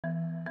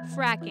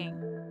Fracking.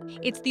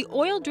 It's the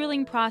oil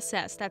drilling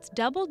process that's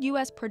doubled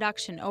U.S.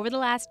 production over the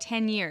last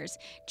 10 years,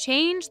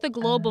 changed the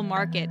global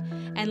market,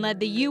 and led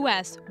the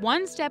U.S.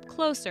 one step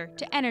closer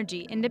to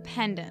energy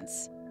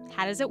independence.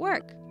 How does it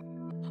work?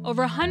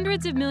 Over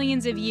hundreds of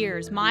millions of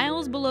years,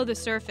 miles below the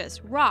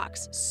surface,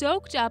 rocks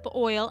soaked up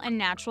oil and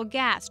natural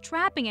gas,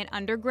 trapping it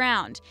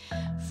underground.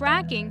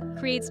 Fracking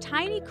creates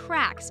tiny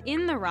cracks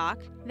in the rock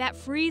that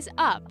freeze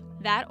up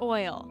that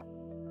oil.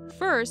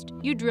 First,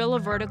 you drill a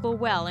vertical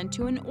well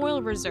into an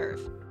oil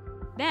reserve.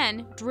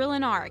 Then, drill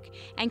an arc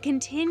and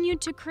continue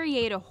to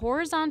create a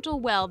horizontal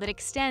well that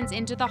extends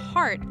into the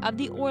heart of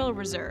the oil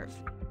reserve.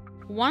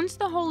 Once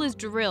the hole is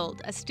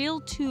drilled, a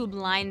steel tube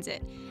lines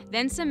it.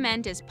 Then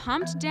cement is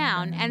pumped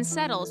down and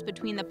settles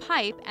between the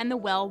pipe and the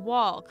well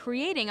wall,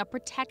 creating a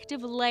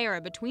protective layer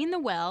between the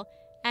well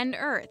and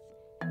earth.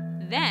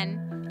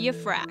 Then, you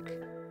frack.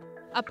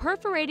 A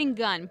perforating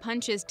gun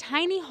punches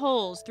tiny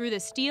holes through the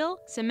steel,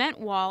 cement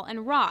wall,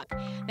 and rock.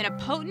 Then a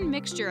potent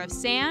mixture of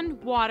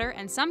sand, water,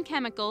 and some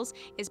chemicals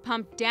is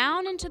pumped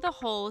down into the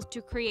holes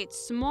to create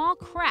small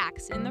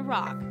cracks in the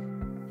rock.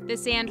 The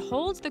sand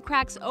holds the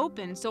cracks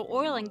open so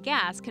oil and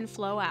gas can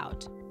flow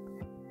out.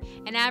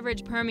 An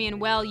average Permian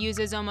well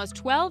uses almost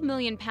 12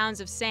 million pounds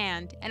of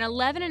sand and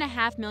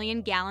 11.5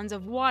 million gallons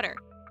of water.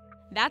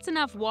 That's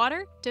enough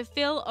water to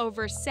fill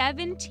over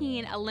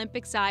 17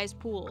 Olympic-sized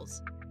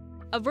pools.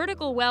 A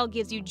vertical well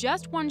gives you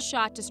just one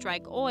shot to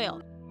strike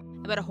oil,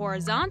 but a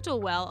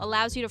horizontal well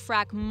allows you to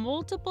frack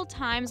multiple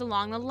times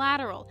along the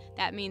lateral.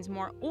 That means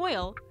more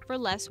oil for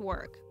less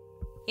work.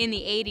 In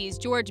the 80s,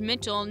 George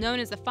Mitchell, known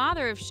as the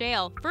father of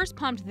shale, first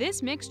pumped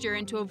this mixture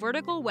into a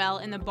vertical well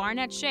in the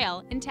Barnett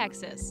Shale in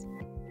Texas.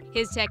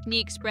 His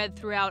technique spread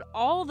throughout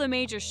all the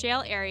major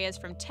shale areas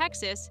from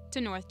Texas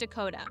to North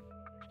Dakota.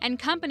 And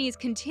companies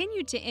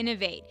continued to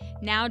innovate,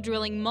 now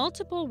drilling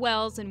multiple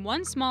wells in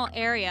one small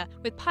area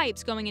with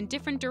pipes going in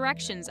different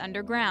directions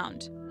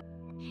underground.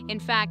 In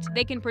fact,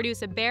 they can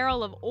produce a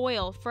barrel of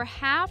oil for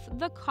half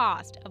the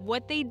cost of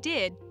what they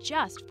did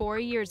just 4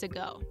 years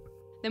ago.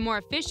 The more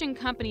efficient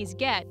companies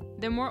get,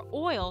 the more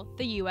oil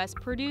the U.S.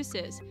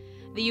 produces.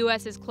 The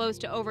U.S. is close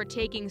to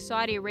overtaking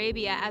Saudi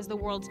Arabia as the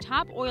world's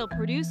top oil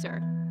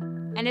producer.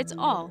 And it's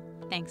all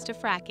thanks to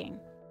fracking.